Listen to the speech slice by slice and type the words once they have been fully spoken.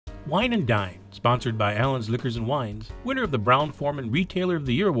Wine and Dine, sponsored by Allen's Liquors and Wines, winner of the Brown-Forman Retailer of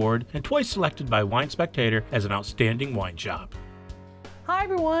the Year Award, and twice selected by Wine Spectator as an outstanding wine shop. Hi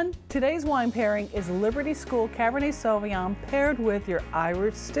everyone! Today's wine pairing is Liberty School Cabernet Sauvignon paired with your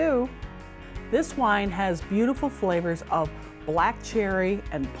Irish Stew. This wine has beautiful flavors of black cherry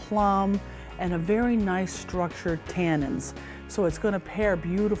and plum and a very nice structured tannins. So it's going to pair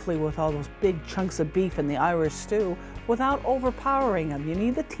beautifully with all those big chunks of beef in the Irish stew without overpowering them. You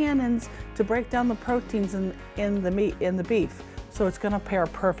need the tannins to break down the proteins in the beef. So it's going to pair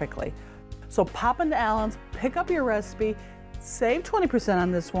perfectly. So pop into Allen's, pick up your recipe, save 20%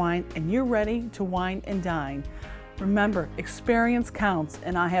 on this wine, and you're ready to wine and dine. Remember, experience counts,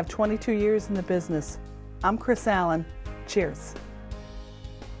 and I have 22 years in the business. I'm Chris Allen. Cheers.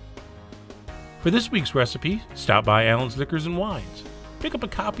 For this week's recipe, stop by Allen's Liquors and Wines, pick up a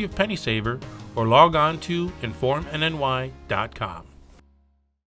copy of Penny Saver, or log on to informnny.com.